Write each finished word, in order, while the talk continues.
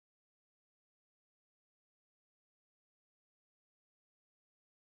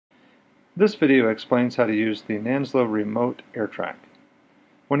This video explains how to use the NANSLO remote Airtrack.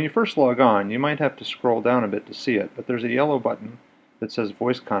 When you first log on, you might have to scroll down a bit to see it, but there's a yellow button that says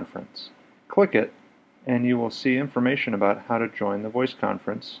Voice Conference. Click it and you will see information about how to join the voice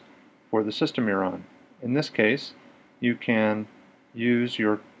conference for the system you're on. In this case, you can use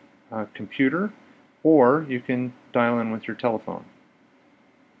your computer or you can dial in with your telephone.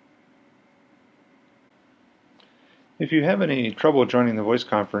 If you have any trouble joining the voice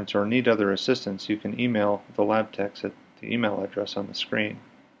conference or need other assistance, you can email the lab techs at the email address on the screen.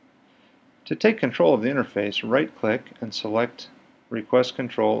 To take control of the interface, right-click and select Request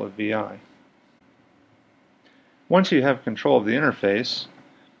Control of VI. Once you have control of the interface,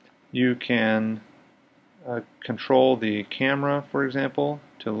 you can control the camera, for example,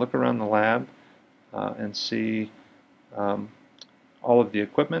 to look around the lab and see all of the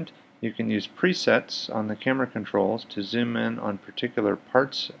equipment. You can use presets on the camera controls to zoom in on particular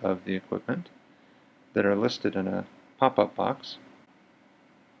parts of the equipment that are listed in a pop-up box.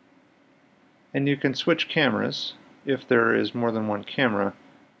 And you can switch cameras if there is more than one camera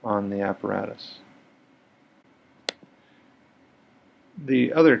on the apparatus.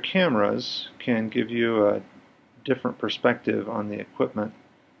 The other cameras can give you a different perspective on the equipment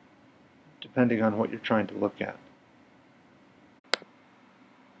depending on what you're trying to look at.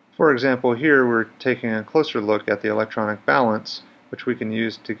 For example, here we're taking a closer look at the electronic balance, which we can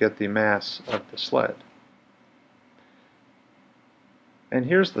use to get the mass of the sled. And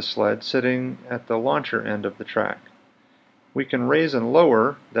here's the sled sitting at the launcher end of the track. We can raise and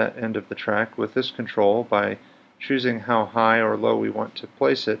lower that end of the track with this control by choosing how high or low we want to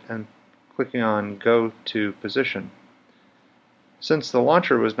place it and clicking on Go to Position. Since the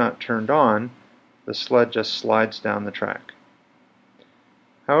launcher was not turned on, the sled just slides down the track.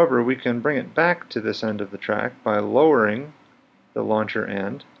 However, we can bring it back to this end of the track by lowering the launcher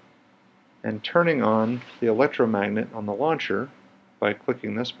end and turning on the electromagnet on the launcher by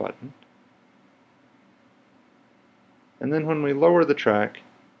clicking this button. And then when we lower the track,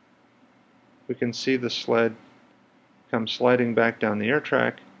 we can see the sled come sliding back down the air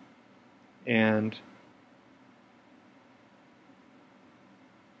track and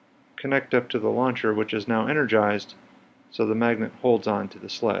connect up to the launcher, which is now energized, so the magnet holds on to the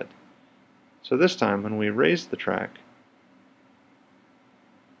sled. So this time when we raise the track,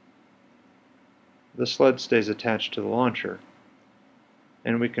 the sled stays attached to the launcher,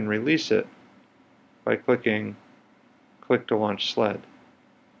 and we can release it by clicking Click to Launch Sled.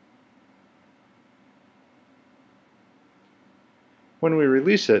 When we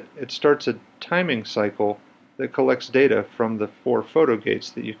release it, it starts a timing cycle that collects data from the 4 photo gates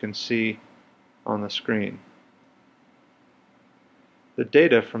that you can see on the screen. The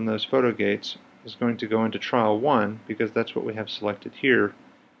data from those photo gates is going to go into Trial 1 because that's what we have selected here,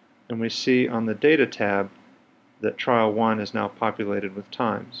 and we see on the Data tab that Trial 1 is now populated with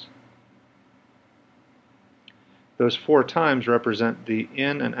times. Those 4 times represent the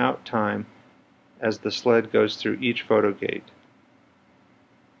in and out time as the sled goes through each photo gate.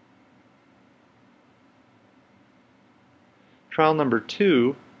 Trial number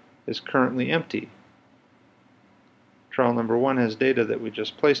 2 is currently empty. Trial number 1 has data that we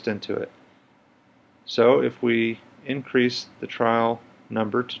just placed into it. So if we increase the trial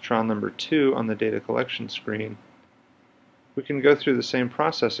number to trial number 2 on the data collection screen, we can go through the same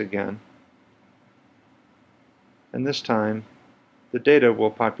process again, and this time the data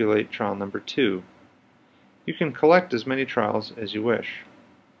will populate trial number 2. You can collect as many trials as you wish.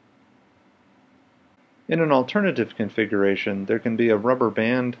 In an alternative configuration, there can be a rubber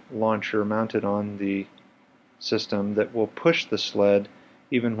band launcher mounted on the system that will push the sled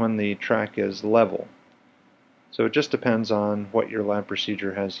even when the track is level. So it just depends on what your lab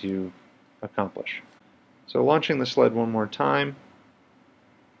procedure has you accomplish. So launching the sled one more time,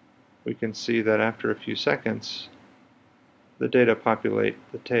 we can see that after a few seconds the data populate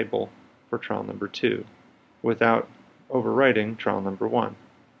the table for trial number 2 without overwriting trial number 1.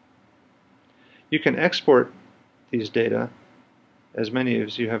 You can export these data, as many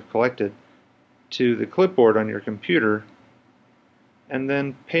as you have collected, to the clipboard on your computer and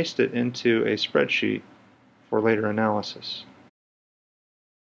then paste it into a spreadsheet for later analysis.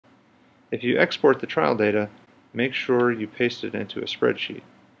 If you export the trial data, make sure you paste it into a spreadsheet.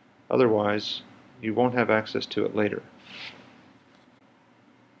 Otherwise, you won't have access to it later.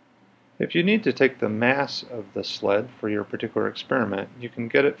 If you need to take the mass of the sled for your particular experiment, you can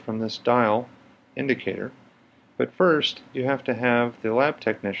get it from this dial indicator. But first, you have to have the lab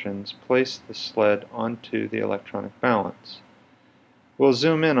technicians place the sled onto the electronic balance. We'll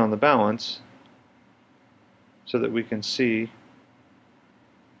zoom in on the balance so that we can see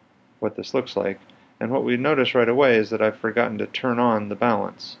what this looks like. And what we notice right away is that I've forgotten to turn on the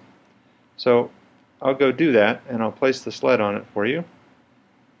balance. So I'll go do that, and I'll place the sled on it for you.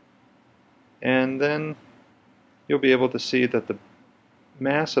 And then you'll be able to see that the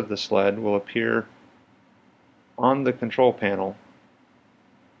mass of the sled will appear on the control panel,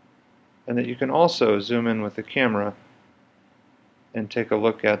 and that you can also zoom in with the camera and take a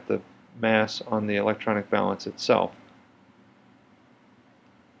look at the mass on the electronic balance itself.